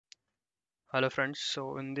Hello friends,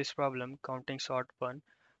 so in this problem counting sort 1,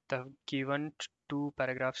 the given two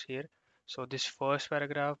paragraphs here. So this first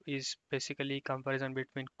paragraph is basically comparison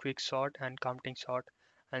between quick sort and counting sort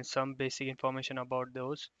and some basic information about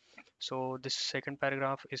those. So this second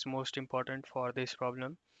paragraph is most important for this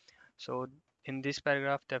problem. So in this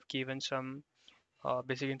paragraph they've given some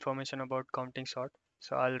basic information about counting sort.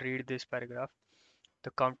 So I'll read this paragraph.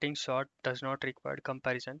 The counting sort does not require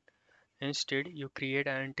comparison. Instead, you create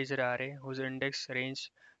an integer array whose index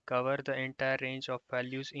range cover the entire range of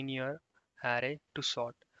values in your array to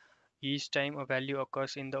sort. Each time a value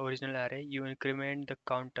occurs in the original array, you increment the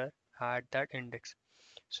counter at that index.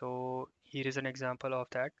 So here is an example of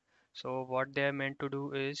that. So what they are meant to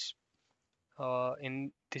do is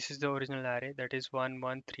in this is the original array, that is 1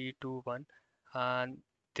 1 3 2 1, and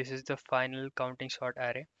this is the final counting sort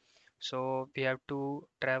array. So we have to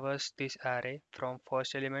traverse this array from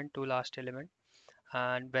first element to last element,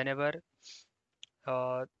 and whenever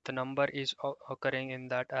the number is occurring in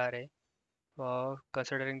that array,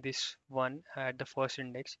 considering this one at the first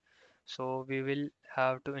index, so we will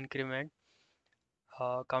have to increment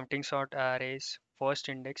counting sort arrays first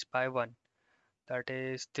index by 1, that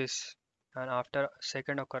is this, and after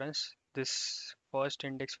second occurrence this first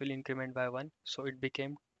index will increment by 1, so it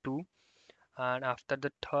became 2, and after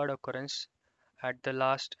the third occurrence at the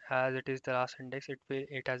last, as it is the last index,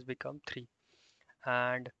 it has become 3,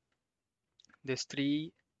 and this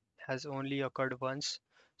 3 has only occurred once,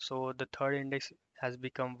 so the third index has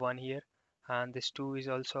become 1 here, and this 2 is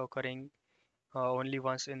also occurring only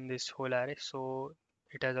once in this whole array, so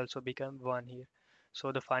it has also become 1 here.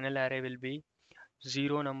 So the final array will be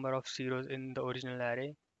 0 number of zeros in the original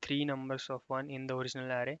array, 3 numbers of 1 in the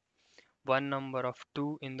original array, 1 number of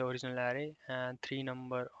 2 in the original array, and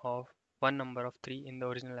 1 number of 3 in the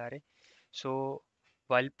original array. So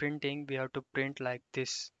while printing, we have to print like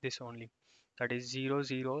this only. That is 0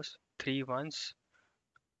 zeros, 3 ones,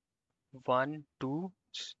 1 2,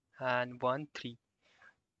 and 1 3.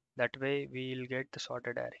 That way we will get the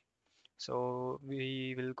sorted array. So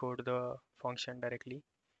we will go to the function directly.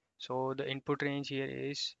 So the input range here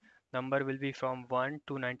is number will be from 1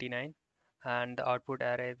 to 99, and the output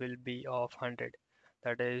array will be of 100.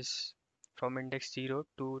 That is from index 0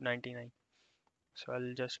 to 99. So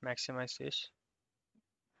I'll just maximize this.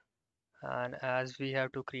 And as we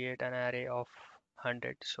have to create an array of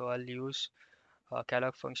 100, so I'll use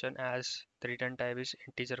calloc function as the return type is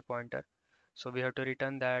integer pointer. So we have to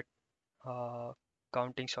return that uh,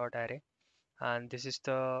 counting sort array, and this is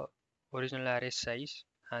the original array size,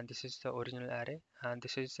 and this is the original array, and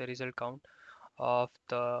this is the result count of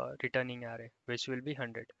the returning array, which will be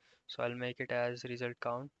 100. So I'll make it as result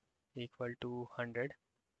count equal to 100,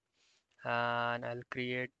 and I'll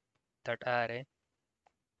create that array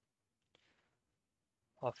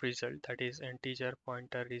of result, that is integer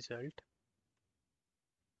pointer result,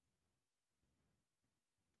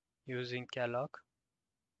 using calloc,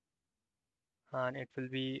 and it will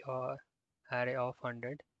be a array of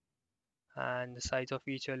 100, and the size of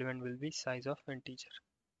each element will be size of integer.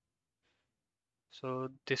 So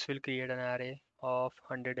this will create an array of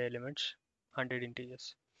 100 elements, 100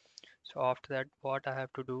 integers. So after that, what I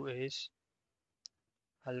have to do is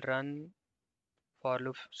I'll run for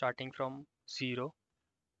loop starting from 0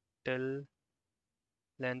 till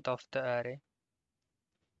length of the array,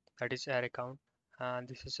 that is array count, and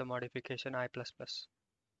this is a modification I++.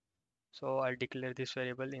 So I'll declare this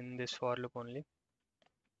variable in this for loop only,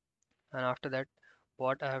 and after that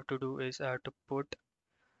what I have to do is I have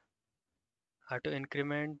to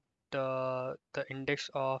increment the index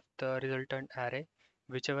of the resultant array,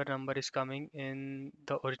 whichever number is coming in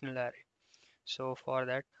the original array. So for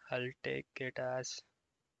that I'll take it as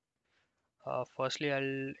firstly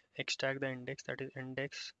I'll extract the index, that is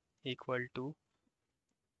index equal to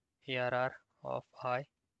arr of I.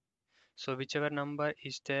 So whichever number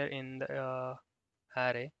is there in the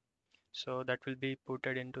array, so that will be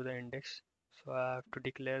putted into the index. So I have to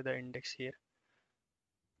declare the index here,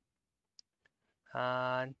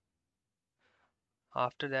 and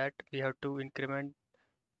after that we have to increment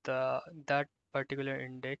that particular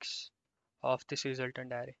index of this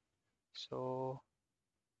resultant array. So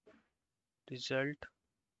result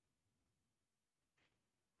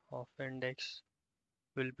of index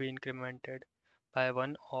will be incremented by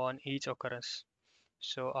 1 on each occurrence.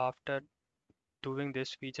 So after doing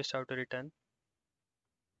this, we just have to return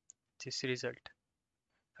this result,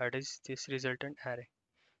 that is this resultant array.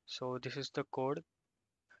 So this is the code.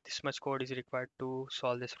 This much code is required to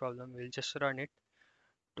solve this problem. We'll just run it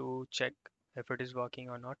to check if it is working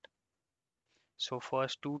or not. So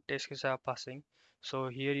first two tests are passing. So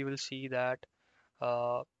here you will see that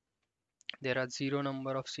uh, There are zero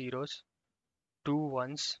number of zeros, two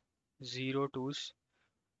ones, zero twos,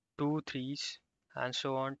 two threes, and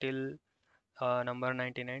so on till number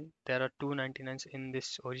 99. There are two 99s in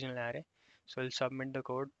this original array. So we'll submit the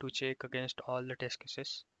code to check against all the test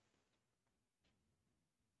cases.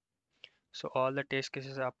 So all the test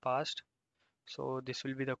cases are passed. So this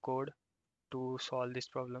will be the code to solve this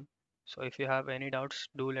problem. So if you have any doubts,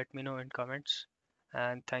 do let me know in comments.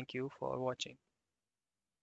 And thank you for watching.